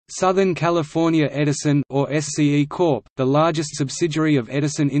Southern California Edison or SCE Corp., the largest subsidiary of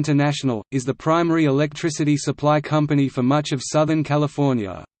Edison International, is the primary electricity supply company for much of Southern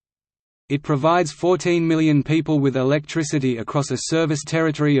California. It provides 14 million people with electricity across a service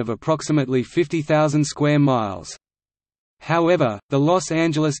territory of approximately 50,000 square miles. However, the Los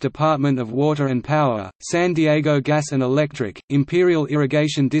Angeles Department of Water and Power, San Diego Gas and Electric, Imperial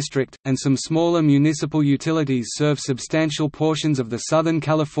Irrigation District, and some smaller municipal utilities serve substantial portions of the Southern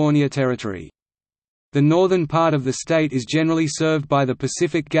California territory. The northern part of the state is generally served by the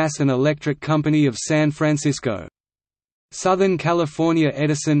Pacific Gas and Electric Company of San Francisco. Southern California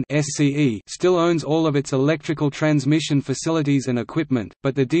Edison (SCE) still owns all of its electrical transmission facilities and equipment,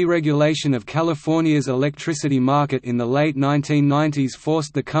 but the deregulation of California's electricity market in the late 1990s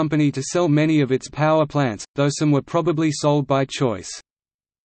forced the company to sell many of its power plants, though some were probably sold by choice.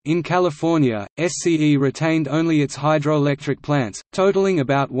 In California, SCE retained only its hydroelectric plants, totaling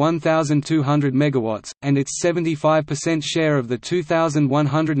about 1,200 megawatts, and its 75% share of the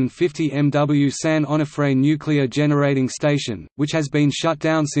 2,150 MW San Onofre nuclear generating station, which has been shut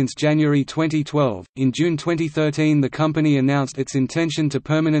down since January 2012. In June 2013, the company announced its intention to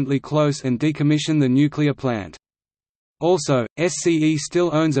permanently close and decommission the nuclear plant. Also, SCE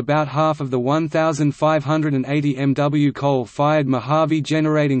still owns about half of the 1,580 MW coal-fired Mojave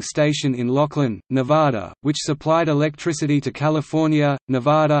Generating Station in Lachlan, Nevada, which supplied electricity to California,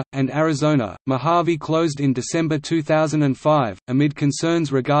 Nevada, and Arizona. Mojave closed in December 2005, amid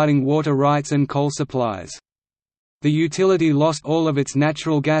concerns regarding water rights and coal supplies. The utility lost all of its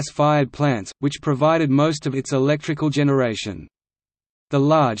natural gas-fired plants, which provided most of its electrical generation. The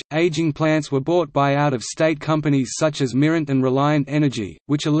large, aging plants were bought by out-of-state companies such as Mirant and Reliant Energy,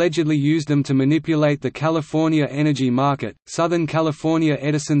 which allegedly used them to manipulate the California energy market. Southern California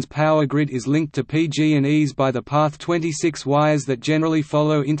Edison's power grid is linked to PG&E's by the Path 26 wires that generally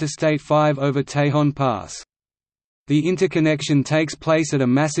follow Interstate 5 over Tejon Pass. The interconnection takes place at a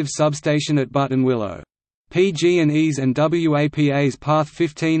massive substation at Buttonwillow. PG&E's and WAPA's Path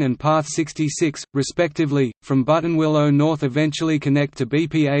 15 and Path 66, respectively, from Buttonwillow North eventually connect to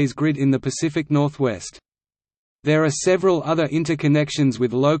BPA's grid in the Pacific Northwest. There are several other interconnections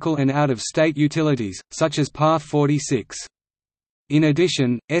with local and out-of-state utilities, such as Path 46. In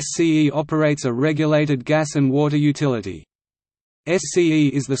addition, SCE operates a regulated gas and water utility.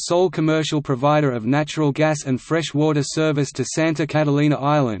 SCE is the sole commercial provider of natural gas and fresh water service to Santa Catalina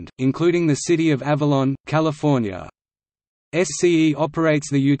Island, including the city of Avalon, California. SCE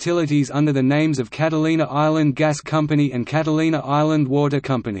operates the utilities under the names of Catalina Island Gas Company and Catalina Island Water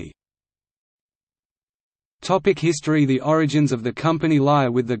Company. History. The origins of the company lie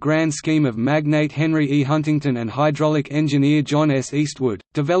with the grand scheme of magnate Henry E. Huntington and hydraulic engineer John S. Eastwood,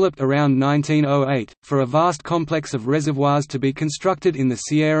 developed around 1908, for a vast complex of reservoirs to be constructed in the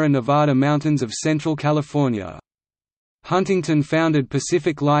Sierra Nevada mountains of central California. Huntington founded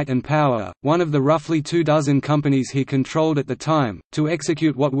Pacific Light and Power, one of the roughly 24 companies he controlled at the time, to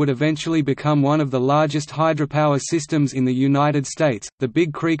execute what would eventually become one of the largest hydropower systems in the United States, the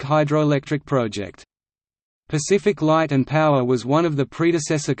Big Creek Hydroelectric Project. Pacific Light and Power was one of the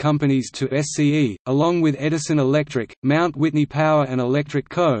predecessor companies to SCE, along with Edison Electric, Mount Whitney Power and Electric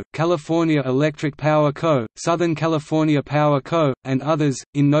Co., California Electric Power Co., Southern California Power Co., and others.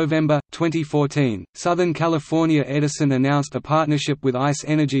 In November 2014, Southern California Edison announced a partnership with ICE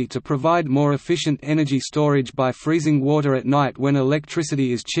Energy to provide more efficient energy storage by freezing water at night when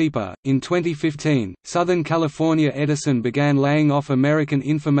electricity is cheaper. In 2015, Southern California Edison began laying off American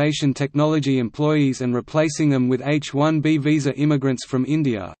information technology employees and replacing them with H-1B visa immigrants from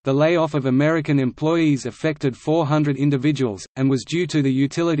India. The layoff of American employees affected 400 individuals, and was due to the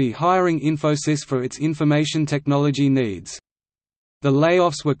utility hiring Infosys for its information technology needs. The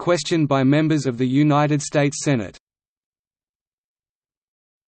layoffs were questioned by members of the United States Senate.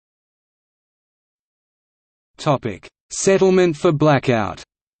 Settlement for blackout.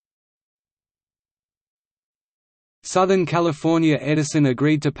 Southern California Edison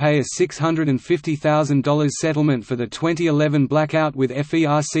agreed to pay a $650,000 settlement for the 2011 blackout with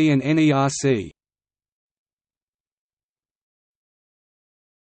FERC and NERC.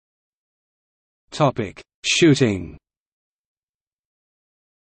 Shooting.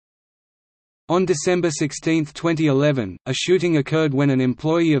 On December 16, 2011, a shooting occurred when an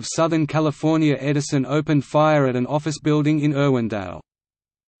employee of Southern California Edison opened fire at an office building in Irwindale.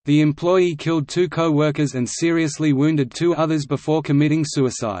 The employee killed 2 co-workers and seriously wounded 2 others before committing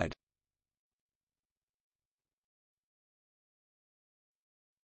suicide.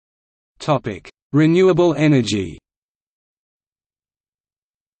 Renewable energy.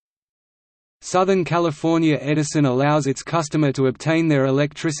 Southern California Edison allows its customer to obtain their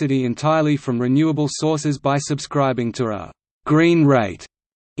electricity entirely from renewable sources by subscribing to a green rate.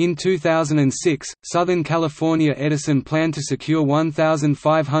 In 2006, Southern California Edison planned to secure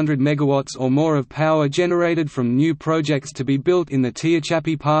 1,500 megawatts or more of power generated from new projects to be built in the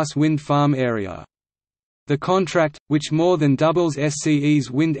Tehachapi Pass wind farm area. The contract, which more than doubles SCE's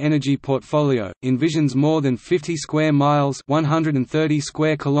wind energy portfolio, envisions more than 50 square miles (130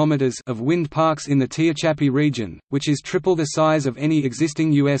 square kilometers) of wind parks in the Tehachapi region, which is triple the size of any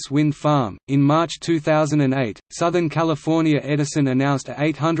existing U.S. wind farm. In March 2008, Southern California Edison announced a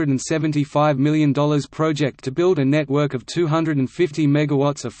 $875 million project to build a network of 250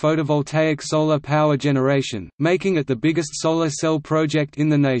 megawatts of photovoltaic solar power generation, making it the biggest solar cell project in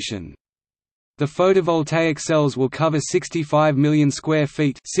the nation. The photovoltaic cells will cover 65 million square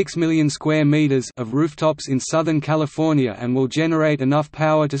feet (6 million square meters) of rooftops in Southern California and will generate enough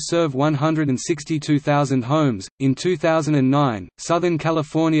power to serve 162,000 homes. In 2009, Southern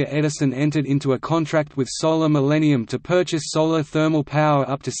California Edison entered into a contract with Solar Millennium to purchase solar thermal power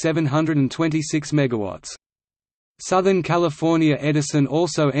up to 726 megawatts. Southern California Edison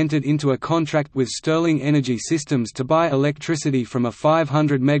also entered into a contract with Sterling Energy Systems to buy electricity from a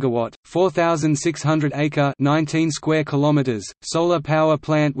 500 megawatt, 4,600 acre (19 square kilometers) solar power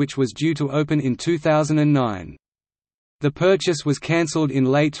plant which was due to open in 2009. The purchase was cancelled in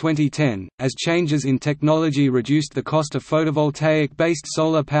late 2010, as changes in technology reduced the cost of photovoltaic-based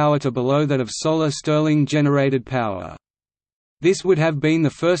solar power to below that of solar Stirling-generated power. This would have been the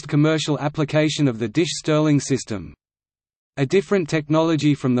first commercial application of the dish Stirling system. A different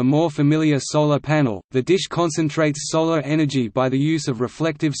technology from the more familiar solar panel, the dish concentrates solar energy by the use of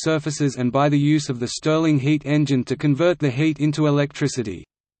reflective surfaces and by the use of the Stirling heat engine to convert the heat into electricity.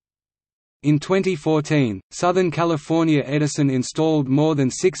 In 2014, Southern California Edison installed more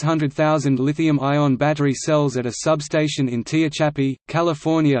than 600,000 lithium-ion battery cells at a substation in Tehachapi,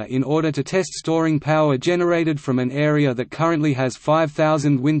 California in order to test storing power generated from an area that currently has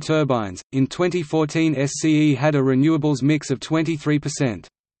 5,000 wind turbines. In 2014, SCE had a renewables mix of 23%.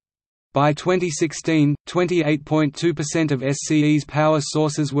 By 2016, 28.2% of SCE's power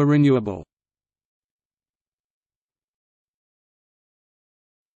sources were renewable.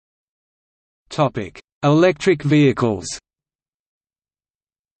 Electric vehicles.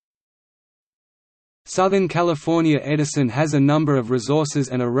 Southern California Edison has a number of resources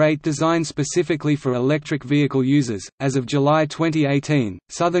and a rate designed specifically for electric vehicle users. As of July 2018,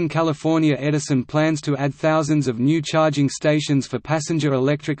 Southern California Edison plans to add thousands of new charging stations for passenger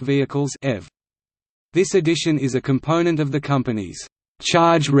electric vehicles (EV). This addition is a component of the company's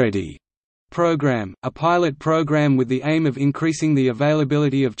Charge Ready program, a pilot program with the aim of increasing the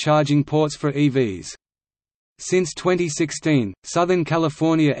availability of charging ports for EVs. Since 2016, Southern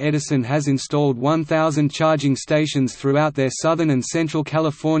California Edison has installed 1,000 charging stations throughout their Southern and Central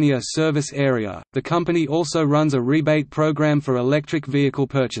California service area. The company also runs a rebate program for electric vehicle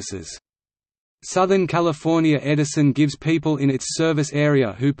purchases. Southern California Edison gives people in its service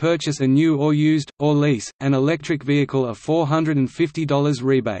area who purchase a new or used, or lease, an electric vehicle a $450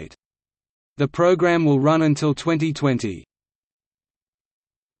 rebate. The program will run until 2020.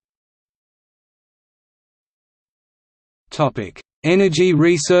 Energy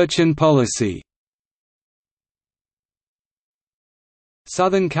research and policy.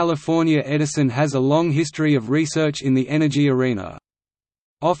 Southern California Edison has a long history of research in the energy arena.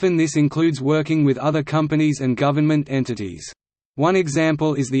 Often this includes working with other companies and government entities. One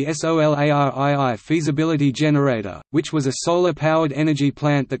example is the SOLARII feasibility generator, which was a solar-powered energy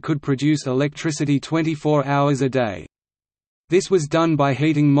plant that could produce electricity 24 hours a day. This was done by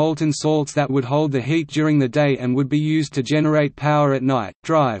heating molten salts that would hold the heat during the day and would be used to generate power at night.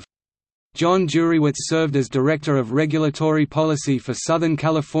 John Jurewicz served as Director of Regulatory Policy for Southern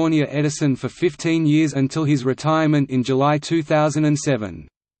California Edison for 15 years until his retirement in July 2007.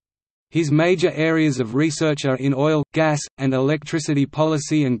 His major areas of research are in oil, gas, and electricity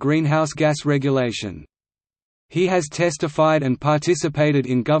policy and greenhouse gas regulation. He has testified and participated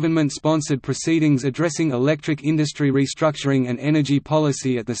in government-sponsored proceedings addressing electric industry restructuring and energy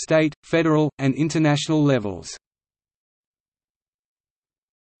policy at the state, federal, and international levels.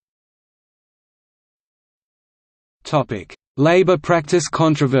 Labor practice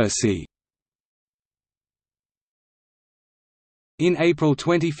controversy. In April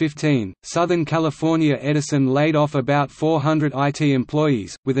 2015, Southern California Edison laid off about 400 IT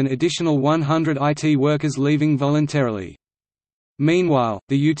employees, with an additional 100 IT workers leaving voluntarily. Meanwhile,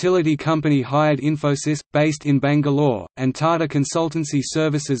 the utility company hired Infosys, based in Bangalore, and Tata Consultancy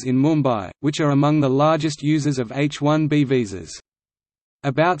Services in Mumbai, which are among the largest users of H-1B visas.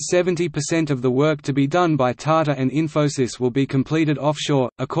 About 70% of the work to be done by Tata and Infosys will be completed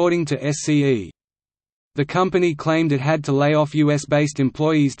offshore, according to SCE. The company claimed it had to lay off US-based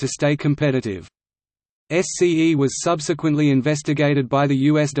employees to stay competitive. SCE was subsequently investigated by the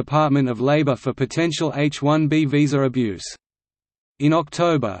U.S. Department of Labor for potential H-1B visa abuse. In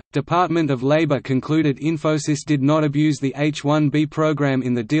October, Department of Labor concluded Infosys did not abuse the H-1B program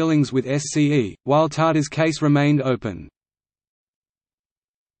in the dealings with SCE, while Tata's case remained open.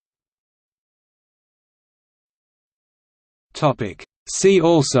 See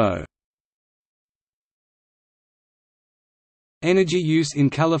also: Energy use in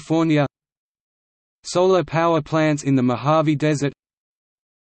California, solar power plants in the Mojave Desert,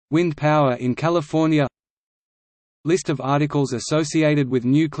 wind power in California, list of articles associated with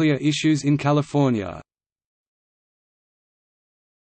nuclear issues in California.